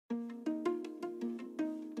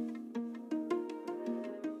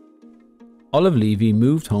Olive Leavy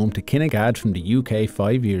moved home to Kinnegad from the UK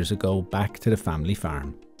 5 years ago, back to the family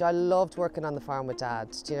farm. I loved working on the farm with Dad,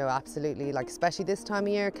 you know, absolutely, like especially this time of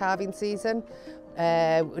year, calving season.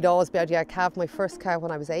 We'd always be out, yeah, I calved my first cow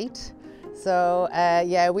when I was 8. So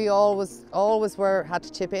yeah, we always had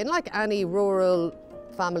to chip in, like any rural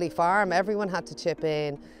family farm, everyone had to chip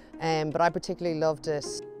in, but I particularly loved it.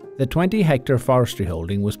 The 20-hectare forestry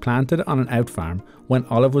holding was planted on an out farm when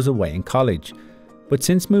Olive was away in college. But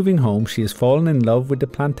since moving home, she has fallen in love with the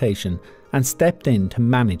plantation and stepped in to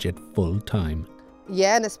manage it full time.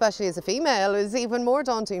 Yeah, and especially as a female, it was even more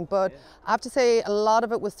daunting. But I have to say, a lot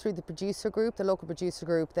of it was through the producer group, the local producer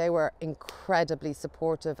group. They were incredibly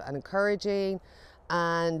supportive and encouraging,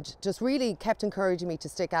 and just really kept encouraging me to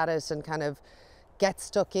stick at it and kind of get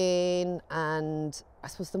stuck in. And I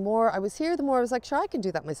suppose the more I was here, the more I was like, sure, I can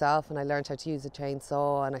do that myself. And I learned how to use a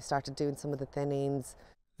chainsaw, and I started doing some of the thinnings.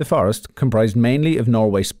 The forest, comprised mainly of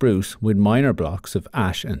Norway spruce with minor blocks of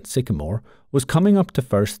ash and sycamore, was coming up to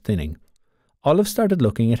first thinning. Olive started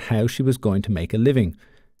looking at how she was going to make a living.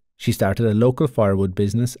 She started a local firewood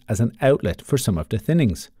business as an outlet for some of the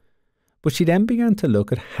thinnings. But she then began to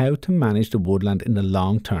look at how to manage the woodland in the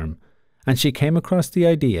long term, and she came across the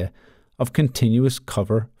idea of continuous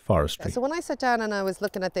cover forestry. So when I sat down and I was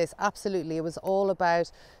looking at this, absolutely, it was all about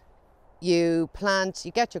you plant,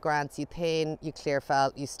 you get your grants, you thin, you clear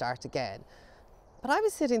fell, you start again. But I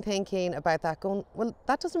was sitting thinking about that going, well,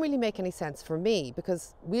 that doesn't really make any sense for me,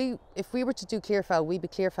 because if we were to do clear fell, we'd be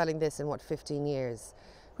clear felling this in what, 15 years,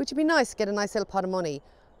 which would be nice to get a nice little pot of money.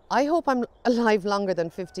 I hope I'm alive longer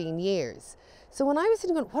than 15 years. So when I was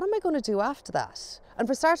sitting going, what am I going to do after that? And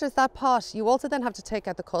for starters, that pot, you also then have to take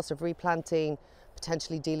out the cost of replanting,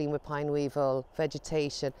 potentially dealing with pine weevil,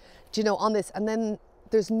 vegetation, do you know, on this, and then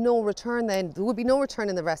there's no return then, there would be no return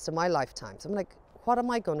in the rest of my lifetime. So I'm like, what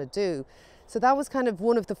am I going to do? So that was kind of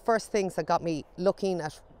one of the first things that got me looking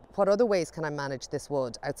at what other ways can I manage this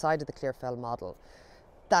wood outside of the clear fell model.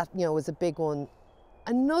 That, you know, was a big one.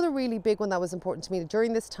 Another really big one that was important to me,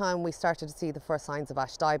 during this time we started to see the first signs of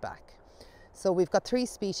ash dieback. So we've got 3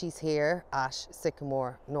 species here: ash,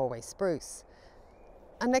 sycamore, Norway spruce.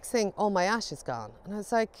 And next thing, all my ash is gone. And I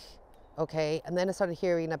was like, okay. And then I started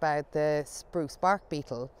hearing about the spruce bark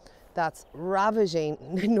beetle that's ravaging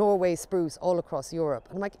Norway spruce all across Europe.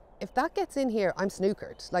 And I'm like, if that gets in here, I'm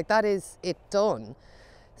snookered. Like, that is it done.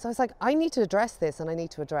 So I was like, I need to address this, and I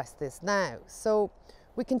need to address this now. So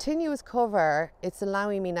with continuous cover, it's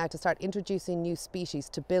allowing me now to start introducing new species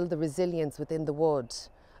to build the resilience within the wood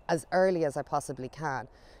as early as I possibly can.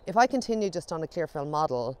 If I continue just on a clear fell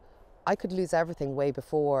model, I could lose everything way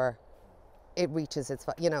before it reaches its,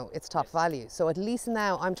 you know, its top value. So at least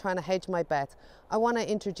now I'm trying to hedge my bets. I want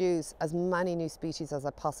to introduce as many new species as I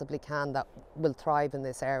possibly can that will thrive in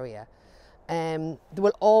this area. There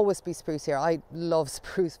will always be spruce here. I love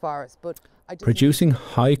spruce forests, but producing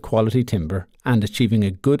high quality timber and achieving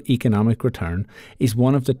a good economic return is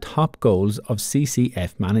one of the top goals of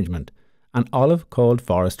CCF management, and Olive called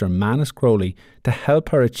forester Manus Crowley to help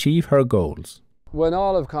her achieve her goals. When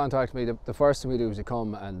Olive contacted me, the first thing we do is to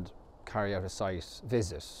come and carry out a site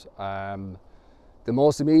visit. The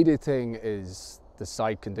most immediate thing is the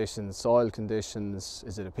site conditions, soil conditions.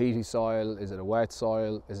 Is it a peaty soil? Is it a wet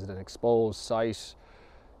soil? Is it an exposed site?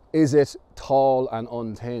 Is it tall and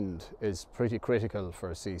unthinned? Is pretty critical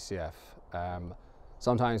for a CCF.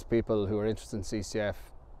 Sometimes people who are interested in CCF,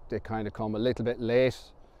 they kind of come a little bit late,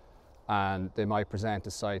 and they might present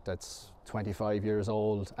a site that's 25 years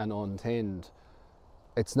old and unthinned.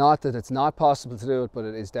 It's not that it's not possible to do it, but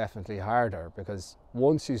it is definitely harder, because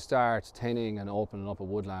once you start thinning and opening up a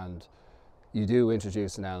woodland, you do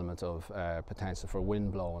introduce an element of potential for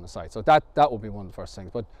wind blow on a site. So that would be one of the first things.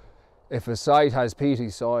 But if a site has peaty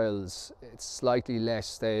soils, it's slightly less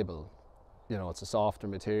stable. You know, it's a softer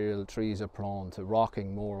material, trees are prone to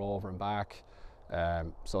rocking more over and back,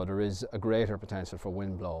 so there is a greater potential for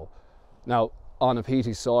wind blow. Now, on a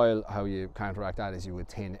peaty soil, how you counteract that is you would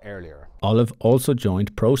thin earlier. Olive also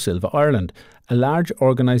joined ProSilva Ireland, a large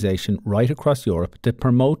organisation right across Europe that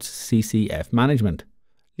promotes CCF management.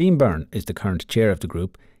 Byrne is the current chair of the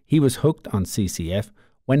group. He was hooked on CCF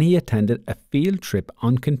when he attended a field trip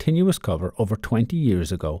on continuous cover over 20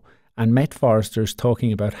 years ago and met foresters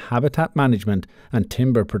talking about habitat management and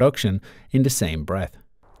timber production in the same breath.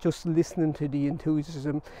 Just listening to the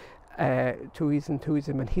enthusiasm,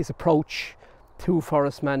 and his approach to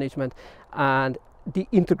forest management, and the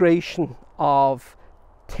integration of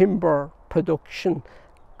timber production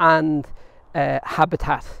and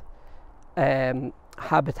habitat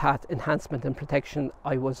habitat enhancement and protection,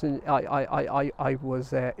 I was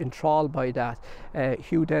enthralled by that.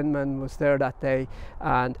 Hugh Denman was there that day,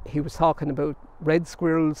 and he was talking about red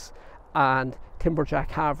squirrels and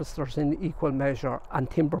timberjack harvesters in equal measure, and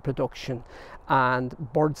timber production and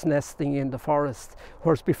birds nesting in the forest.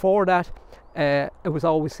 Whereas before that, it was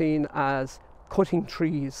always seen as cutting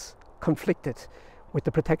trees conflicted with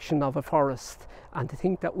the protection of a forest, and to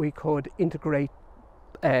think that we could integrate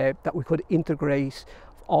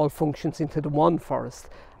all functions into the one forest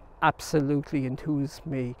absolutely enthused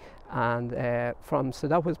me. And so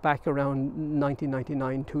that was back around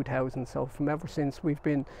 1999, 2000. So from ever since, we've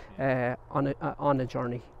been on a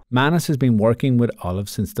journey. Manus has been working with Olive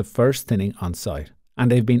since the first thinning on site,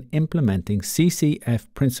 and they've been implementing CCF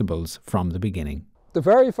principles from the beginning. The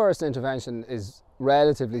very first intervention is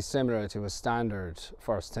relatively similar to a standard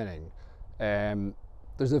first thinning.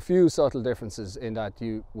 There's a few subtle differences in that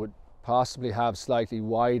you would possibly have slightly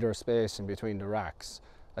wider spacing between the racks.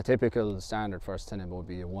 A typical standard first thinning would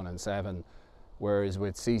be a 1 in 7, whereas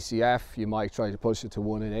with CCF you might try to push it to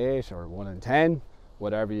 1 in 8 or 1 in 10,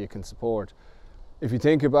 whatever you can support. If you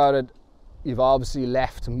think about it, you've obviously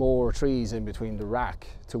left more trees in between the rack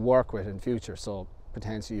to work with in future, so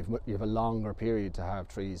potentially you have a longer period to have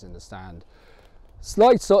trees in the stand.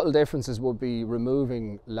 Slight subtle differences would be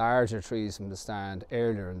removing larger trees from the stand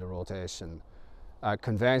earlier in the rotation. A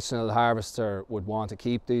conventional harvester would want to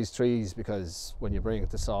keep these trees because when you bring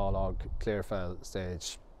it to sawlog clear fell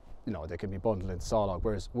stage, you know, they can be bundled into sawlog,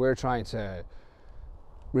 whereas we're trying to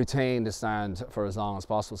retain the stand for as long as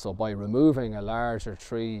possible. So by removing a larger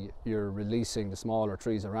tree, you're releasing the smaller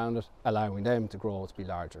trees around it, allowing them to grow to be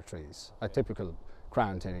larger trees. A typical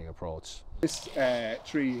crown thinning approach. This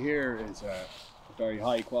tree here is a very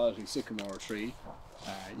high quality sycamore tree.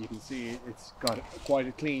 You can see it's got quite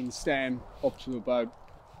a clean stem up to about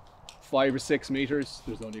 5 or 6 meters.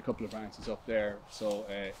 There's only a couple of branches up there, so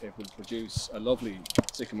it will produce a lovely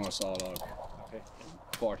sycamore sawlog in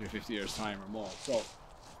 40 or 50 years time or more. So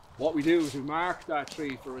what we do is we mark that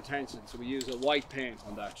tree for retention, so we use a white paint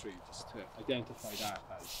on that tree just to identify that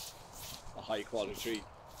as a high quality tree.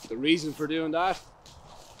 The reason for doing that,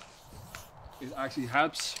 it actually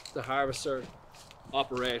helps the harvester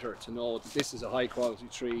operator to know that this is a high quality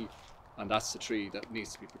tree and that's the tree that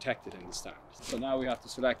needs to be protected in the stand. So now we have to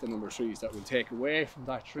select a number of trees that will take away from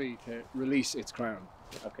that tree to release its crown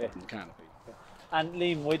from the canopy. And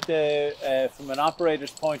Liam, with the from an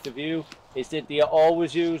operator's point of view, is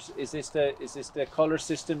this the colour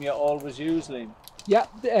system you always use, Liam? Yeah,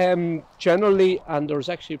 generally, and there's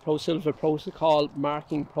actually a ProSilva protocol,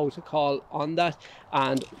 marking protocol on that,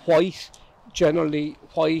 and white, generally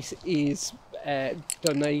white is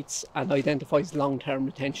donates and identifies long-term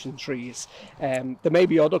retention trees. There may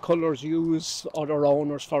be other colours used, other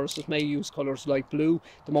owners, foresters may use colours like blue.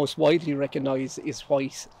 The most widely recognised is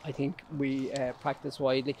white, I think we practice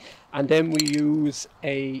widely. And then we use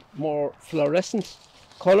a more fluorescent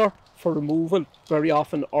colour for removal, very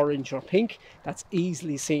often orange or pink. That's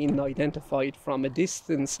easily seen and identified from a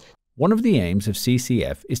distance. One of the aims of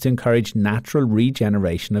CCF is to encourage natural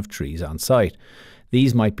regeneration of trees on site.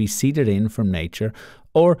 These might be seeded in from nature,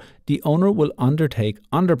 or the owner will undertake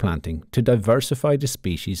underplanting to diversify the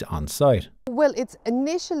species on site. Well, it's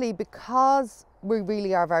initially because we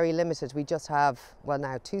really are very limited. We just have, well,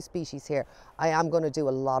 now 2 species here. I am going to do a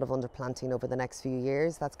lot of underplanting over the next few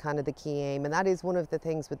years. That's kind of the key aim, and that is one of the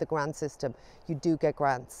things with the grant system. You do get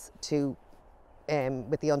grants to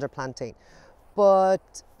with the underplanting.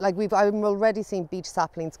 But like I'm already seeing beech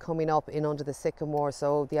saplings coming up in under the sycamore,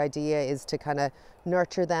 so the idea is to kind of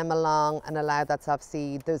nurture them along and allow that to have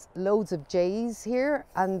seed. There's loads of jays here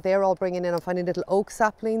and they're all bringing in, I'm finding little oak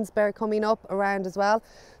saplings coming up around as well.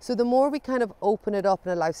 So the more we kind of open it up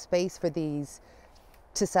and allow space for these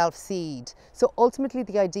to self-seed. So ultimately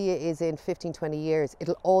the idea is in 15-20 years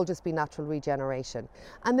it'll all just be natural regeneration.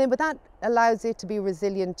 And then but that allows it to be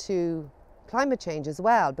resilient to climate change as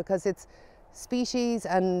well, because it's species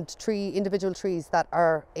and individual trees that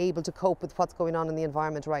are able to cope with what's going on in the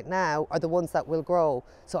environment right now are the ones that will grow.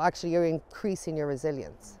 So actually you're increasing your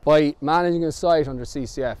resilience. By managing a site under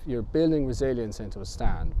CCF, you're building resilience into a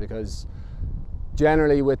stand, because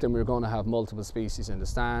generally with them we're going to have multiple species in the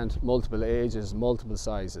stand, multiple ages, multiple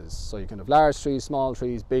sizes. So you can have large trees, small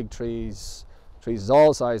trees, big trees, trees of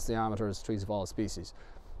all sizes, diameters, trees of all species.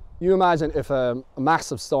 You imagine if a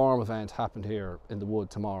massive storm event happened here in the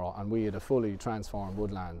wood tomorrow and we had a fully transformed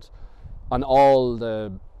woodland and all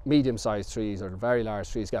the medium-sized trees or the very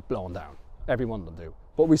large trees get blown down. Every one of them do.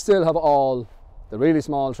 But we still have all the really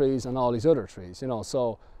small trees and all these other trees, you know,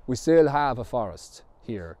 so we still have a forest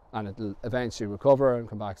here and it'll eventually recover and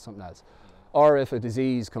come back to something else. or if a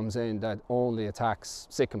disease comes in that only attacks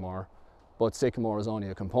sycamore, but sycamore is only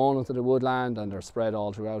a component of the woodland and they're spread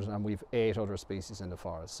all throughout it, and we've 8 other species in the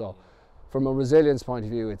forest. So from a resilience point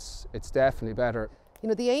of view, it's definitely better. You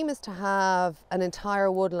know, the aim is to have an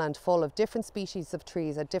entire woodland full of different species of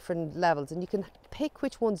trees at different levels, and you can pick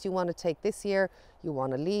which ones you want to take this year, you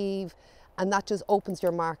want to leave, and that just opens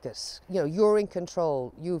your market. You know, you're in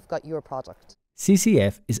control, you've got your product.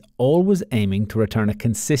 CCF is always aiming to return a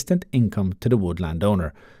consistent income to the woodland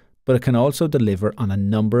owner, but it can also deliver on a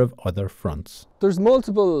number of other fronts. There's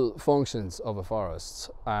multiple functions of a forest.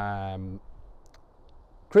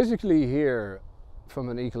 Critically here, from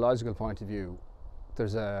an ecological point of view,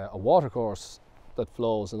 there's a watercourse that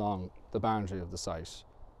flows along the boundary of the site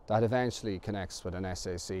that eventually connects with an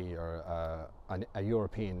SAC or a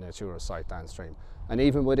European Natura site downstream. And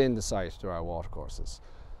even within the site there are watercourses.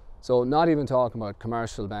 So not even talking about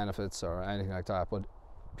commercial benefits or anything like that, but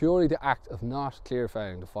purely the act of not clear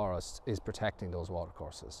felling the forest is protecting those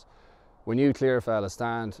watercourses. When you clear fell a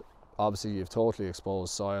stand, obviously you've totally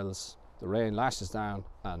exposed soils, the rain lashes down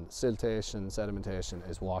and siltation, sedimentation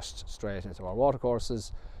is washed straight into our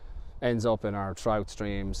watercourses, ends up in our trout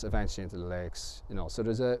streams, eventually into the lakes. You know, so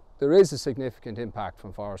there is a significant impact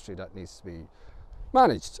from forestry that needs to be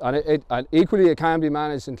managed, and equally it can be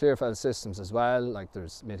managed in clear fell systems as well. Like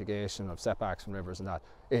there's mitigation of setbacks from rivers and that.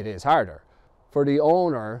 It is harder for the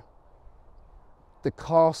owner. The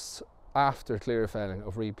costs after clear felling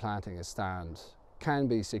of replanting a stand can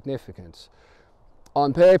be significant.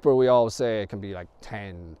 On paper we always say it can be like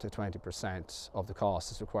 10 to 20% of the cost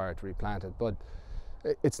is required to replant it, but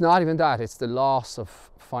it's not even that. It's the loss of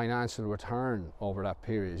financial return over that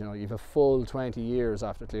period. You know, you have a full 20 years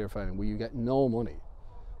after clear felling where you get no money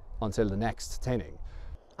until the next thinning.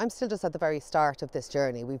 I'm still just at the very start of this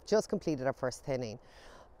journey. We've just completed our first thinning.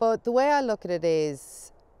 But the way I look at it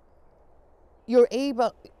is,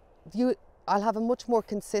 I'll have a much more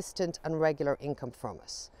consistent and regular income from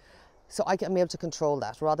it. So I can be able to control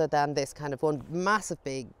that rather than this kind of one massive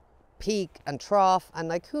big peak and trough, and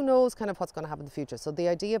like who knows kind of what's going to happen in the future. So the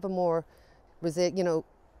idea of a more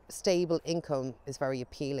stable income is very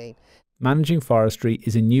appealing. Managing forestry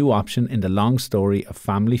is a new option in the long story of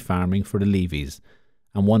family farming for the Leavys,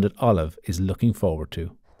 and one that Olive is looking forward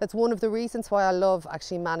to. That's one of the reasons why I love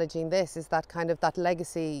actually managing this, is that kind of that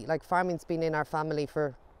legacy. Like farming's been in our family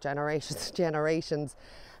for generations,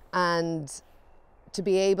 and to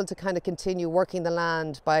be able to kind of continue working the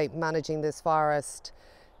land by managing this forest,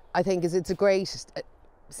 I think it's a great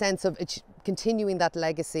sense of continuing that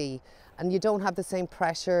legacy, and you don't have the same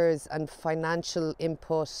pressures and financial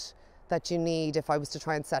input that you need if I was to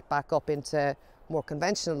try and set back up into more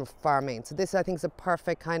conventional farming. So this, I think, is a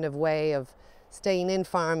perfect kind of way of staying in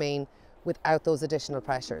farming without those additional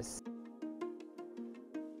pressures.